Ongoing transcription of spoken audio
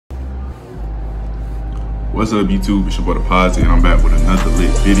What's up, YouTube? It's your boy Dxposit, and I'm back with another lit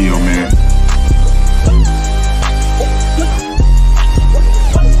video, man.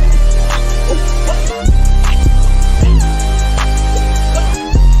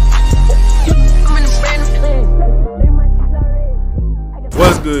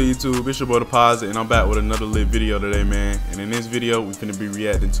 What's good, YouTube? It's your boy Dxposit, and I'm back with another lit video today, man. And in this video, we're finna be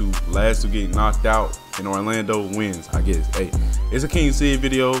reacting to last to get knocked out and Orlando wins, I guess. Hey, it's a kingcid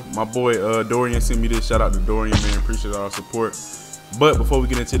video. My boy Dorian sent me this. Shout out to Dorian, man. Appreciate all the support. But before we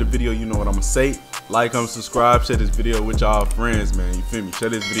get into the video, you know what I'm gonna say. Like, comment, subscribe, share this video with y'all friends, man. You feel me? Share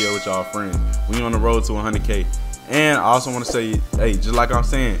this video with y'all friends. We on the road to 100K. And I also want to say, hey, just like I'm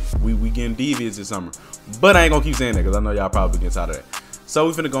saying, we getting devious this summer. But I ain't gonna keep saying that because I know y'all probably get tired of that. So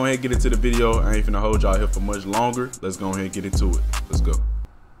we finna go ahead and get into the video. I ain't finna hold y'all here for much longer. Let's go ahead and get into it. Let's go.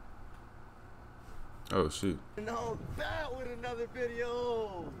 Oh shit. No, back with another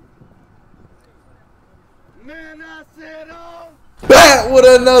video. Man, I said back with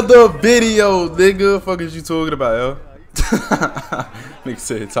another video, nigga. Fuck is you talking about, yo? Nigga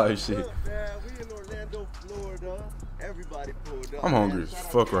said type shit. We in Orlando, Florida. Everybody pulled up. I'm hungry as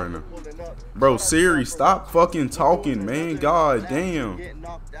fuck right now. Bro, Siri, stop fucking talking, man. God damn. Get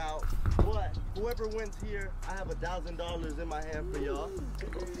knocked out. But whoever wins here, I have $1,000 in my hand for y'all.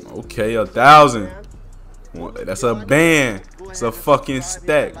 Okay, 1,000. That's a band. It's a fucking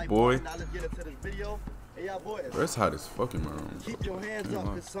stack, boy. Bro, it's hot as fucking my room. Keep your hands up,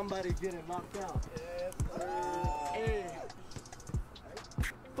 cause somebody's getting knocked out.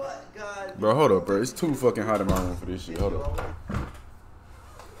 Bro, hold up, bro. It's too fucking hot in my room for this shit. Hold up.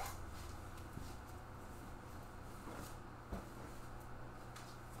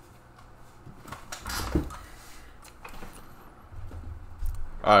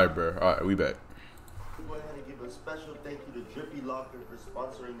 Alright, bro. Alright, we back. Go ahead and give a special thank you to Drippy Locker for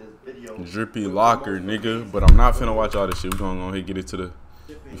sponsoring this video. Drippy Locker, nigga. But I'm not finna watch all this shit. We're gonna go ahead and get into the.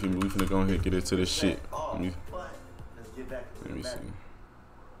 We finna go ahead and get into this shit. Let me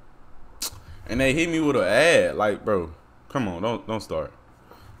see. And they hit me with an ad. Like, bro, come on, don't start.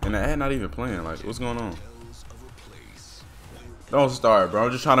 And the ad not even playing. Like, what's going on? Don't start, bro.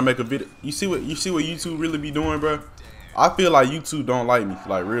 I'm just trying to make a video. You see what YouTube really be doing, bro? I feel like YouTube don't like me.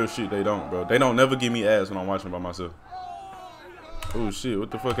 Like, real shit, they don't, bro. They don't never give me ads when I'm watching by myself. Oh shit, what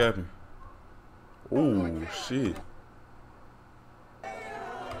the fuck happened? Oh shit.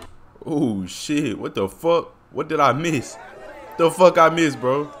 Oh shit, what the fuck? What did I miss? The fuck I missed,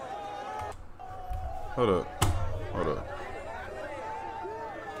 bro? Hold up. Hold up.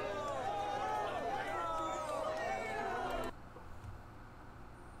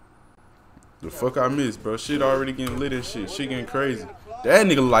 The fuck I missed, bro? Shit already getting lit and shit. Shit getting crazy. That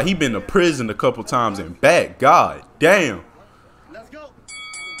nigga look like he been to prison a couple times and back. God damn. Let's go.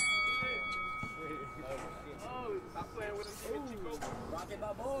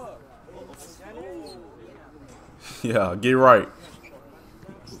 Yeah, get right.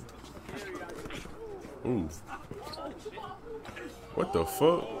 Ooh. What the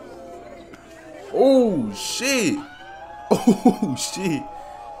fuck? Oh shit. Oh shit.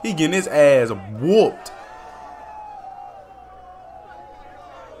 He getting his ass whooped.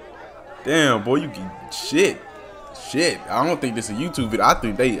 Damn, boy, you get shit. Shit. I don't think this is a YouTube video. I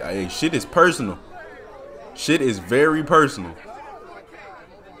think hey, shit is personal. Shit is very personal.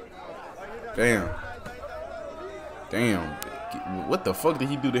 Damn. Damn. What the fuck did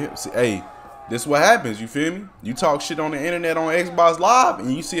he do to him? See, hey, this is what happens, you feel me? You talk shit on the internet on Xbox Live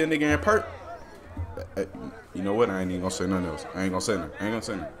and you see a nigga in person. You know what? I ain't even gonna say nothing else. I ain't gonna say nothing. I ain't gonna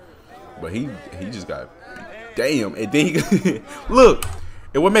say nothing. But he just got damn. And then he look.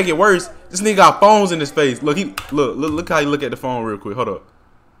 And what make it worse? This nigga got phones in his face. Look, look how he look at the phone real quick. Hold up.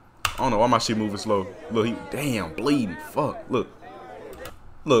 I don't know why my shit moving slow. Look, he damn bleeding. Fuck. Look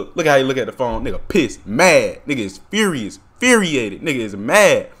how he look at the phone. Nigga pissed, mad. Nigga is furious, infuriated. Nigga is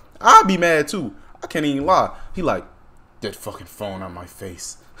mad. I'd be mad too. I can't even lie. He like that fucking phone on my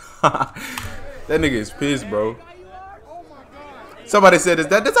face. That nigga is pissed, bro. Somebody said, is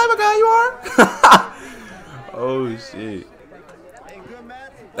that the type of guy you are? Oh, shit.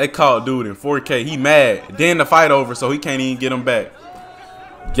 They caught dude in 4K. He mad. Then the fight over, so he can't even get him back.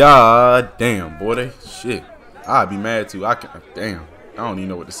 God damn, boy. They shit. I'd be mad, too. Damn. I don't even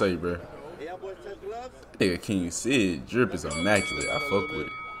know what to say, bro. Nigga kingcid. Drip is immaculate. I fuck with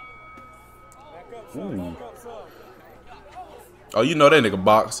it. Ooh. Oh, you know that nigga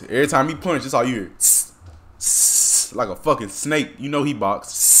box. Every time he punch, it's all you hear. Like a fucking snake. You know he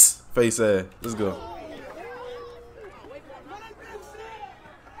box. Face ass. Let's go.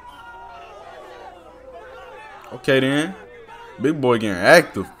 Okay then. Big boy getting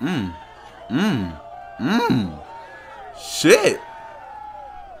active. Shit.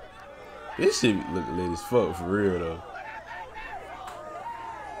 This shit look lit as fuck for real though.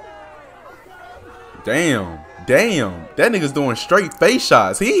 Damn. Damn. That nigga's doing straight face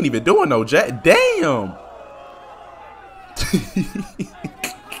shots. He ain't even doing no jack. Damn.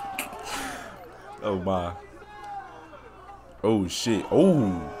 Oh my. Oh shit.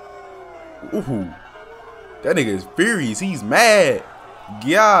 Oh. Ooh. That nigga is furious. He's mad.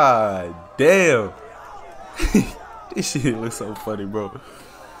 God damn. This shit looks so funny, bro.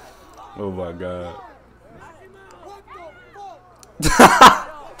 Oh my god.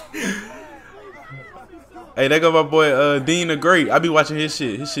 Hey, there go my boy Dean the Great. I be watching his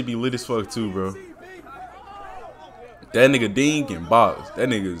shit. His shit be lit as fuck too, bro. That nigga Dean can box. That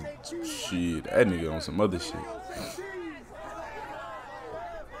nigga's shit. That nigga on some other shit.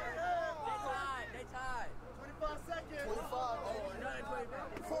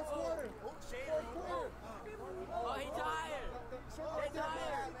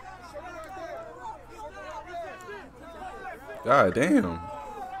 God damn.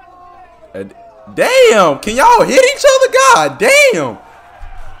 Damn. Can y'all hit each other? God damn.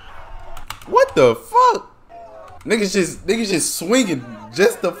 What the fuck? Niggas just swinging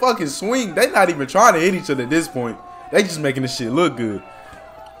just to fucking swing. They not even trying to hit each other at this point. They just making this shit look good.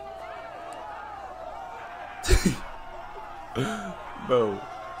 Bro,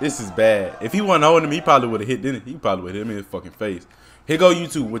 this is bad. If he wasn't holding him, he probably would have hit, didn't he? He probably would have hit him in his fucking face. Here go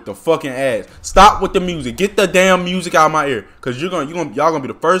YouTube with the fucking ads. Stop with the music. Get the damn music out of my ear. Cause y'all gonna be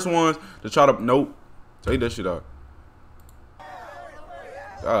the first ones to try to nope. Take that shit out.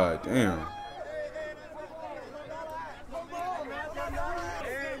 God damn.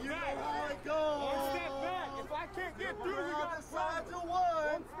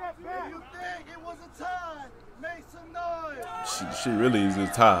 Shit really is a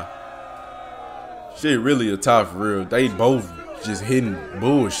tie. Shit really a tie for real. They both just hitting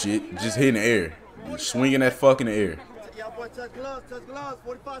bullshit. Just hitting the air. Swinging that fuck in the air. Bro,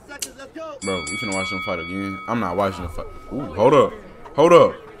 we finna watch them fight again. I'm not watching the fight. Ooh, hold up. Hold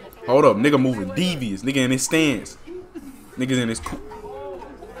up. Hold up. Nigga moving devious. Nigga in his stance. Niggas in his...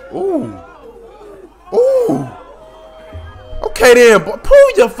 Ooh. Ooh. Okay then, boy.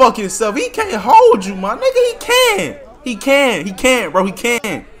 Prove your fucking self. He can't hold you, my nigga. He can. He can. He can, bro. He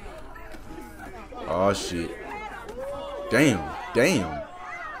can. Oh, shit. Damn. Damn.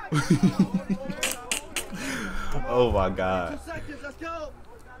 Oh, my God.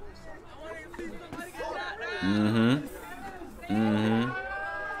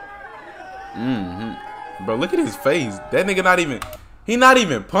 Bro, look at his face. That nigga not even... He not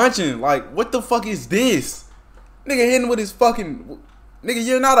even punching. Like, what the fuck is this? Nigga hitting with his fucking... Nigga,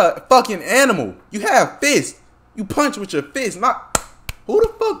 you're not a fucking animal. You have fists. You punch with your fist. Not... Who the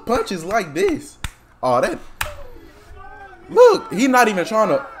fuck punches like this? Oh, that... Look, he not even trying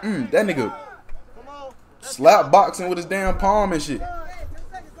to... that nigga... Slap boxing with his damn palm and shit.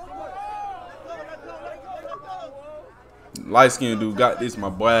 Light skinned dude got this, my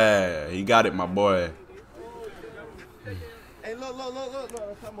boy. He got it, my boy. Hey, look.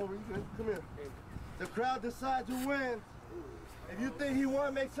 Come over. Come here. The crowd decides who wins. If you think he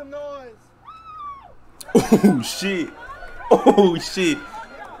won, make some noise. Oh, shit. Oh, shit.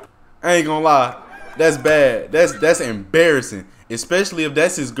 I ain't gonna lie. That's bad. That's embarrassing. Especially if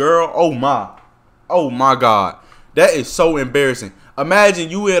that's his girl. Oh, my. Oh, my God. That is so embarrassing. Imagine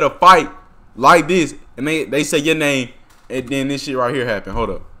you at a fight like this, and they say your name, and then this shit right here happen. Hold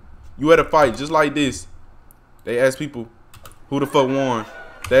up. You at a fight just like this. They ask people who the fuck won.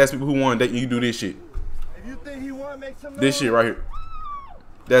 They ask people who won. You do this shit. If you think he won, make some noise. This shit right here.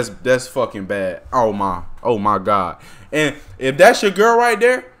 That's fucking bad. Oh my God. And if that's your girl right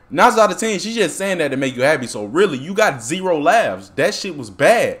there, 9 out of 10, she's just saying that to make you happy. So really, you got 0 laughs. That shit was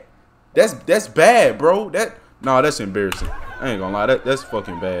bad. That's bad, bro. That's embarrassing. I ain't gonna lie. That's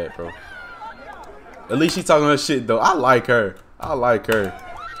fucking bad, bro. At least she talking her shit though. I like her.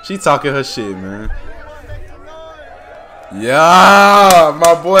 She talking her shit, man. Yeah,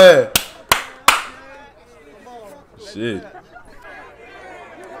 my boy. Shit.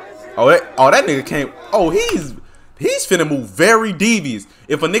 Oh, that nigga can't. Oh, he's finna move very devious.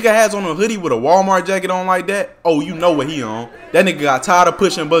 If a nigga has on a hoodie with a Walmart jacket on like that, oh, you know what he on. That nigga got tired of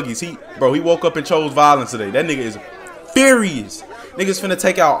pushing buggies. He woke up and chose violence today. That nigga is furious. Nigga's finna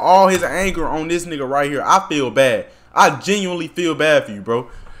take out all his anger on this nigga right here. I feel bad. I genuinely feel bad for you, bro.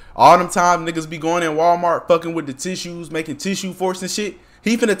 All them times niggas be going in Walmart fucking with the tissues, making tissue forks and shit.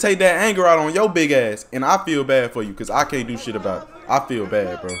 He finna take that anger out on your big ass. And I feel bad for you because I can't do shit about it. I feel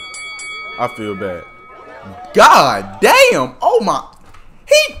bad, bro. I feel bad. God damn. Oh my.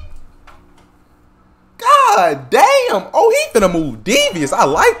 God damn. Oh, he finna move devious. I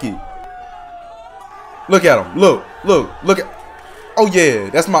like it. Look at him. Look at. Oh yeah,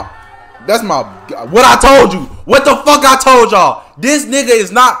 that's my what I told you. What the fuck I told y'all? This nigga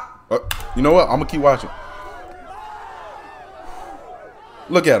is not. You know what? I'm gonna keep watching.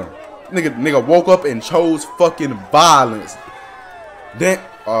 Look at him. Nigga woke up and chose fucking violence. Then,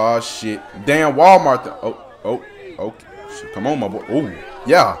 oh shit. Damn Walmart. Okay. Come on, my boy. Oh,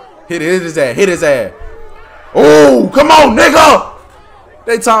 yeah. Hit his ass. Hit his ass. Oh, come on, nigga.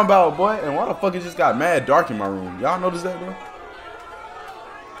 They talking about, boy. And why the fuck it just got mad dark in my room? Y'all notice that, bro?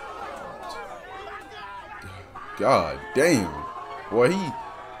 God damn. Boy, he.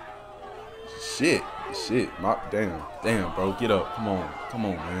 Shit. My damn, bro. Get up. Come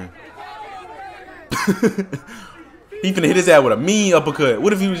on, man. He finna hit his ass with a mean uppercut.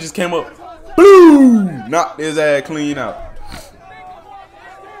 What if he just came up, boom, knocked his ass clean out?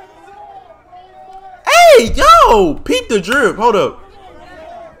 Hey, yo, peep the drip. Hold up.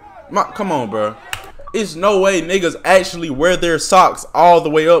 Come on, bro. It's no way niggas actually wear their socks all the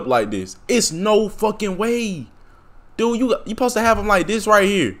way up like this. It's no fucking way. Dude, you supposed to have them like this right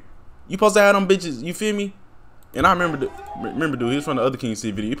here. You supposed to have them bitches, you feel me? And I remember, dude, he was from the other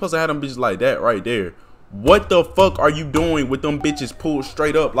kingcid video. You supposed to have them bitches like that right there. What the fuck are you doing with them bitches pulled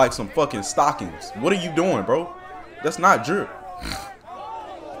straight up like some fucking stockings? What are you doing, bro? That's not drip.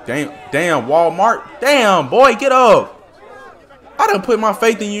 Damn, Walmart. Damn, boy, get up. I done put my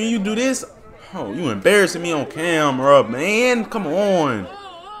faith in you and you do this. Oh, you embarrassing me on camera, man. Come on.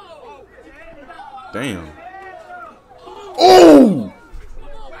 Damn. Oh!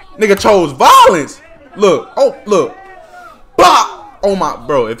 Nigga chose violence. Look. Oh, look. Bah! Oh my,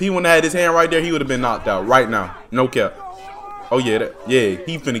 bro. If he wouldn't have had his hand right there, he would have been knocked out right now. No cap. Oh yeah,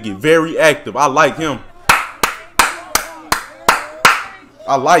 he finna get very active. I like him.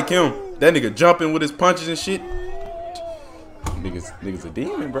 I like him. That nigga jumping with his punches and shit. Nigga's a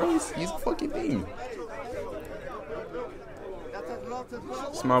demon, bro. He's a fucking demon.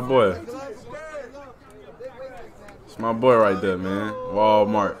 It's my boy. It's my boy right there, man.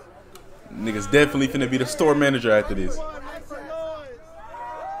 Walmart. Niggas definitely finna be the store manager after this.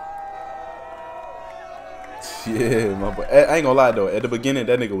 Yeah, my boy. I ain't gonna lie though. At the beginning,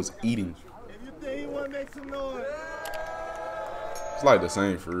 that nigga was eating. It's like the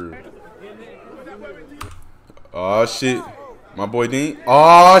same for real. Oh shit, my boy Dean.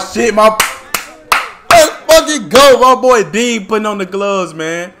 Oh shit, let's fucking go, my boy Dean putting on the gloves,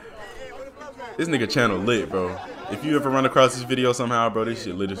 man. This nigga channel lit, bro. If you ever run across this video somehow, bro, this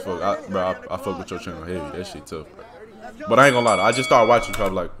shit lit as fuck. I fuck with your channel heavy. That shit tough, bro. But I ain't gonna lie though. I just started watching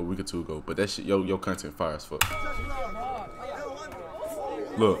probably like a week or two ago. But that shit, your content fire as fuck.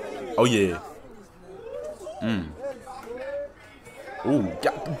 Look. Oh yeah. Ooh.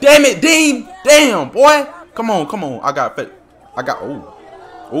 God damn it, Dean. Damn, boy. Come on.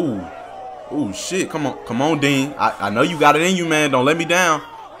 Ooh, shit. Come on, Dean. I know you got it in you, man. Don't let me down.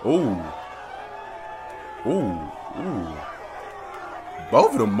 Ooh.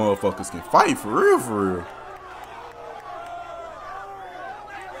 Both of them motherfuckers can fight for real.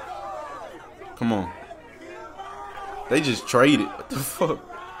 Come on. They just traded. What the fuck?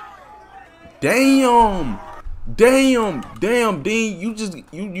 Damn, Dean.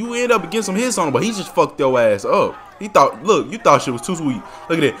 You end up against some hits on him, but he just fucked your ass up. He thought, look, you thought shit was too sweet.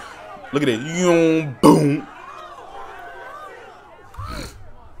 Look at that. Boom.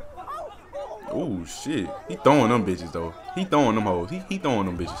 Oh shit. He throwing them bitches though. He throwing them hoes. He throwing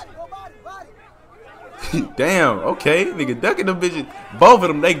them bitches. Damn, okay. Nigga ducking them bitches. Both of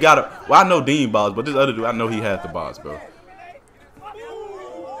them, they got it. Well, I know Dean balls, but this other dude, I know he has the balls, bro.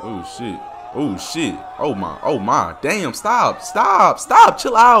 Oh shit. Oh my. Damn, stop.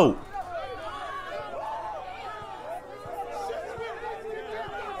 Chill out.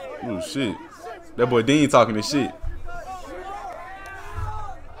 Oh shit. That boy Dean talking this shit.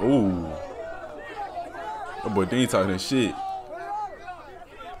 Ooh. That boy Dean talking this shit.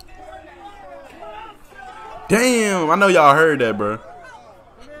 Damn, I know y'all heard that, bro.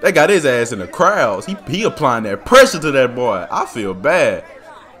 They got his ass in the crowds. He applying that pressure to that boy. I feel bad.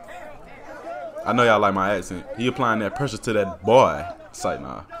 I know y'all like my accent. He applying that pressure to that boy. It's like,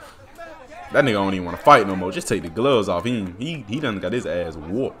 nah. That nigga don't even want to fight no more. Just take the gloves off. He done got his ass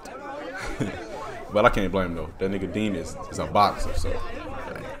whooped. But I can't blame him though. That nigga Dean is a boxer, so.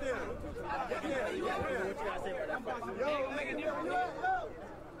 Okay.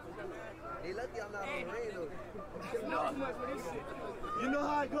 You know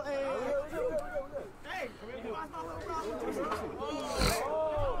how I go.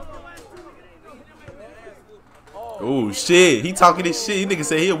 Oh shit, he talking this shit. He nigga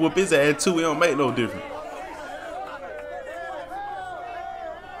said he'll whoop his ass too. It don't make no difference.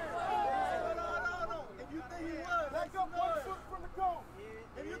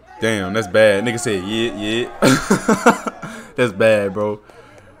 Damn, that's bad. Nigga said, yeah. That's bad, bro.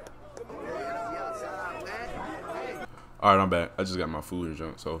 Alright, I'm back. I just got my food here,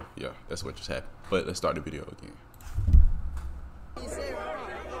 junk. So, yeah, that's what just happened. But let's start the video again.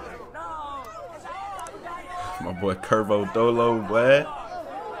 My boy Curvo Dolo, boy.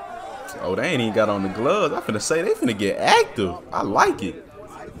 Oh, they ain't even got on the gloves. I finna say they finna get active. I like it.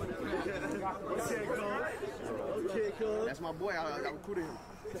 That's my boy. I recruited him.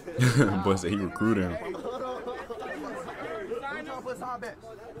 Boy said he recruited him.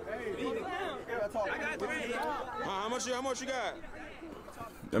 How much you got?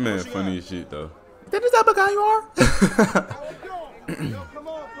 That man funny as shit though. That is that big guy you are? Come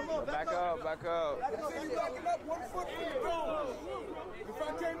on. Back up.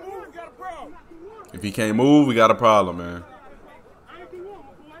 If he can't move, we got a problem, man.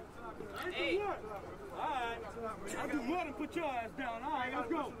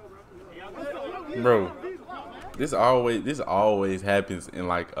 Bro, this always happens in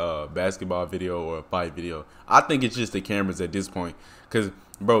like a basketball video or a fight video. I think it's just the cameras at this point, cause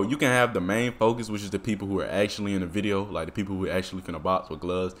bro, you can have the main focus, which is the people who are actually in the video, like the people who are actually finna box with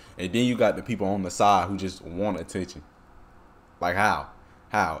gloves, and then you got the people on the side who just want attention. Like how?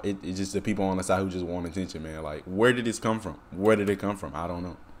 It's just the people on the side who just want attention, man. Like, where did this come from? Where did it come from? I don't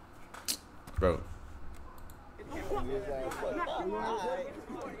know, bro.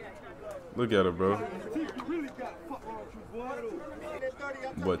 Look at her, bro.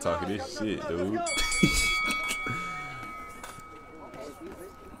 Boy talking this shit, dude.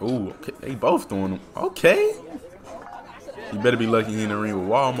 Ooh, okay. They both throwing them. Okay. You better be lucky he in the ring with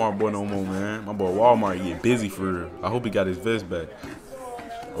Walmart boy no more, man. My boy Walmart get busy for real. I hope he got his vest back.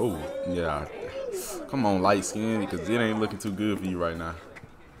 Oh, yeah. Come on, light skin, because it ain't looking too good for you right now.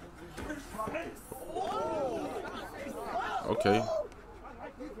 Okay.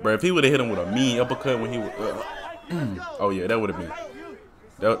 Bro, if he would have hit him with a mean uppercut when he was... oh, yeah, that would have been...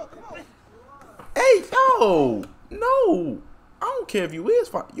 Hey, yo! No! I don't care if you is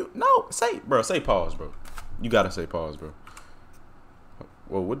fine. No, say pause, bro. You gotta say pause, bro.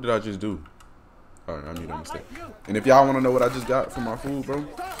 Well, what did I just do? Alright, I made a mistake. And if y'all want to know what I just got for my food, bro,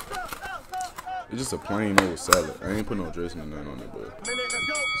 it's just a plain old salad. I ain't put no dressing or nothing on it, but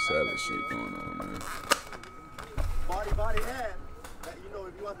salad shit going on, man.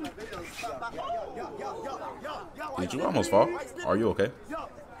 Did you almost fall? Are you okay? Yo,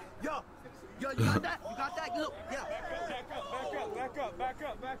 you got that? You got that? Look, yeah. Back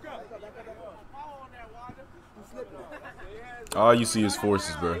up. All you see is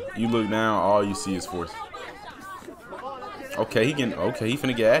forces, bro. You look down, all you see is forces. Okay, he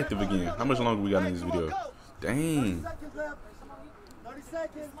finna get active again. How much longer we got in this video? Dang. 30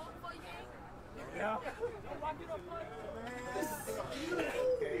 seconds. Yeah.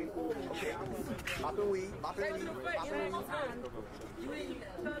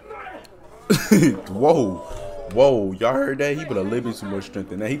 Whoa, y'all heard that? He put a little bit too much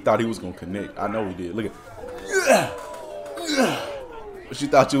strength in that. He thought he was gonna connect. I know he did. Look at what you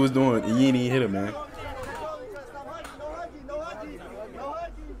thought you was doing, and you ain't even hit him, man.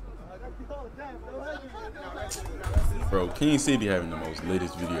 Bro, kingcid be having the most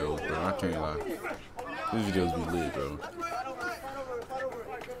latest videos, bro. I can't lie. These videos be lit, bro.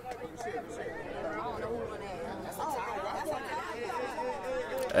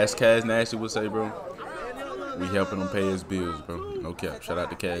 As Cash Nasty would say, bro, we helping him pay his bills, bro. No cap. Shout out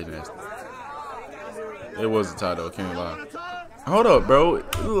to Cash Nasty. It was a tie though, can't lie. Hold up, bro. It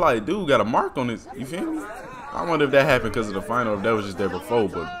look like dude got a mark on his. You feel me? I wonder if that happened because of the final, if that was just there before.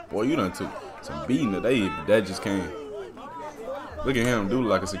 But boy, you done took some beating today. That just came. Look at him, dude,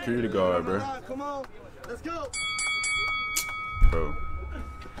 like a security guard, bro. Come on, let's go. Bro.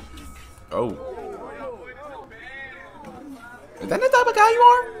 Oh. Is that the type of guy you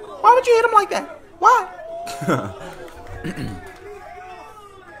are? Why would you hit him like that? Why?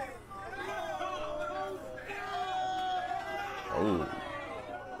 Oh.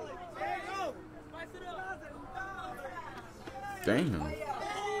 Damn.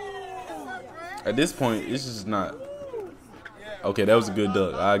 At this point, it's just not. Okay, that was a good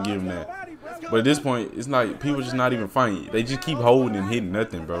duck. I'll give him that. But at this point, it's like people just not even fighting. They just keep holding and hitting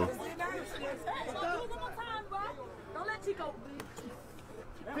nothing, bro.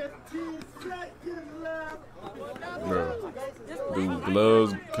 Bro, dude,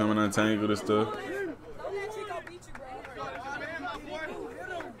 gloves coming untangled and stuff.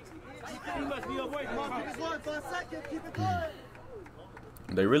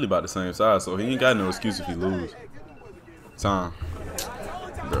 They really about the same size, so he ain't got no excuse if he lose. Time,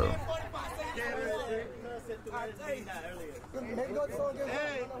 bro.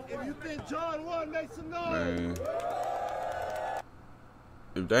 Hey, if you think John won, make some noise. Man.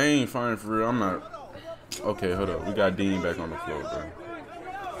 If they ain't fighting for real, I'm not. Okay, hold up. We got Dean back on the floor,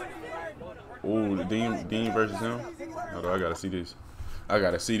 bro. Ooh, Dean versus him. Hold on, I gotta see this. I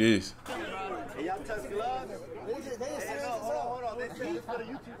gotta see this. Hey, y'all touch gloves? Hey, no, hold on. They said this for the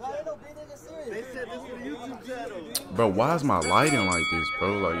YouTube channel. They said this for the YouTube channel. Bro, why is my lighting like this,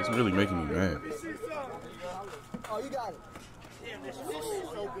 bro? Like, it's really making me mad. Oh, you got it.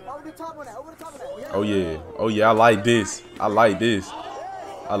 Over the top of that. Over the top of that. Oh yeah. Oh yeah, I like this. I like this.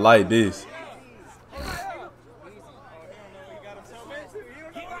 I like this.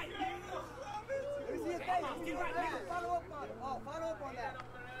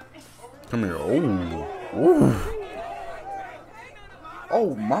 Come here. Oh. Ooh.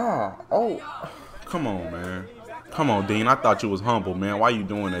 Oh my. Oh. Come on, man. Come on, Dean. I thought you was humble, man. Why you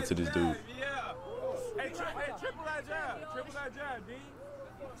doing that to this dude?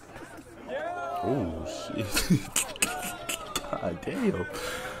 Oh shit. God damn.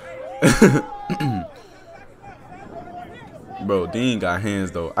 Bro, Dean got hands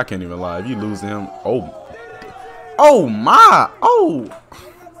though. I can't even lie. If you lose to him, oh my,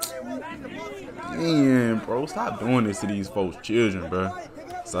 man, bro, stop doing this to these folks' children, bro.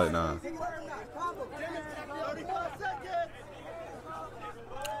 It's like, nah.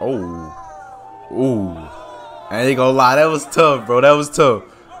 I ain't gonna lie, that was tough, bro. That was tough.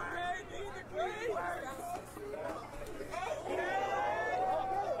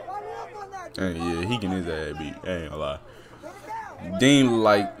 And yeah, he getting his ass beat. I ain't gonna lie. Dean,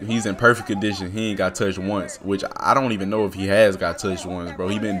 like, he's in perfect condition. He ain't got touched once, which I don't even know if he has got touched once, bro.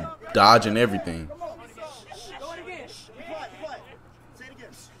 He been dodging everything.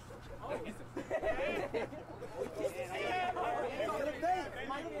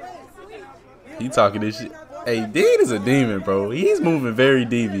 He talking this shit. Hey, Dean is a demon, bro. He's moving very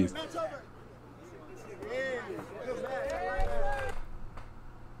devious.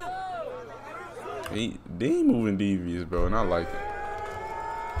 Dean moving devious, bro, and I like it.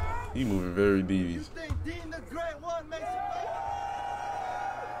 He moving very devious. Yeah,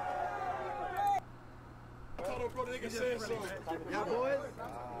 boys.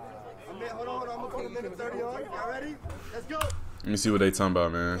 Hold on. I'm gonna put a minute 30 on. Y'all ready? Let's go. Let me see what they talking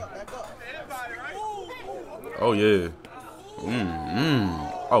about, man. Oh yeah.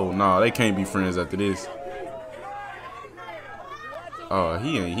 Oh no, they can't be friends after this. Oh,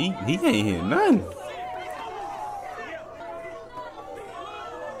 he ain't hitting nothing.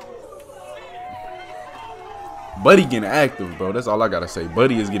 Buddy getting active, bro. That's all I gotta say.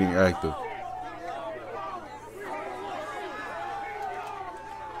 Buddy is getting active.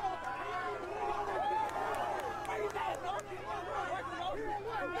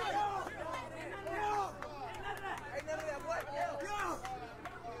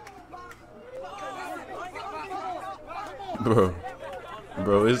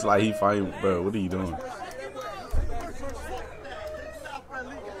 Bro, it's like he fighting. Bro, what are you doing?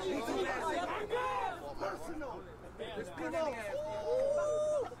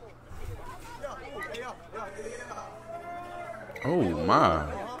 Oh my.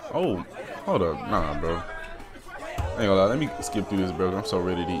 Oh, hold up. Nah, bro. I ain't gonna lie. Let me skip through this, bro. I'm so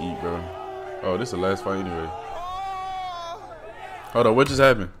ready to eat, bro. Oh, this is the last fight anyway. Hold up. What just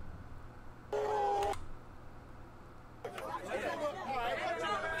happened?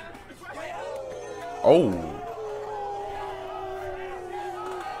 Oh.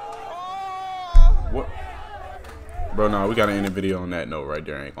 What? Bro, nah, we gotta end the video on that note right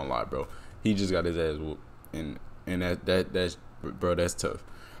there. I ain't gonna lie, bro. He just got his ass whooped. And that's bro, that's tough.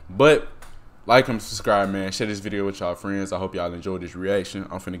 But like and subscribe, man. Share this video with y'all friends. I hope y'all enjoyed this reaction.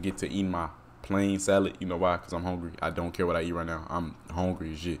 I'm finna get to eating my plain salad. You know why? Because I'm hungry. I don't care what I eat right now. I'm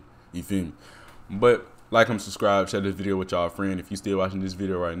hungry as shit. You feel me? But like and subscribe. Share this video with y'all friend. If you still watching this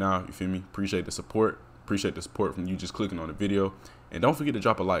video right now, you feel me? Appreciate the support. Appreciate the support from you just clicking on the video. And don't forget to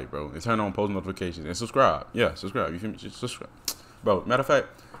drop a like, bro. And turn on post notifications. And subscribe. Yeah, subscribe. You feel me? Just subscribe. Bro, matter of fact,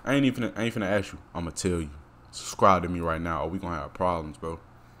 I ain't finna ask you. I'm gonna tell you. Subscribe to me right now or we gonna have problems, bro.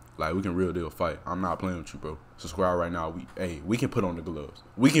 Like, we can real deal fight. I'm not playing with you, bro. Subscribe right now. We can put on the gloves.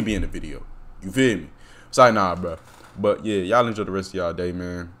 We can be in the video. You feel me? Sorry, nah, bro. But yeah, y'all enjoy the rest of y'all day,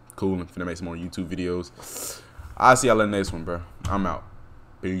 man. Cool. I'm finna make some more YouTube videos. I'll see y'all in the next one, bro. I'm out.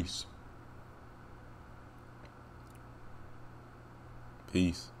 Peace.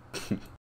 Peace.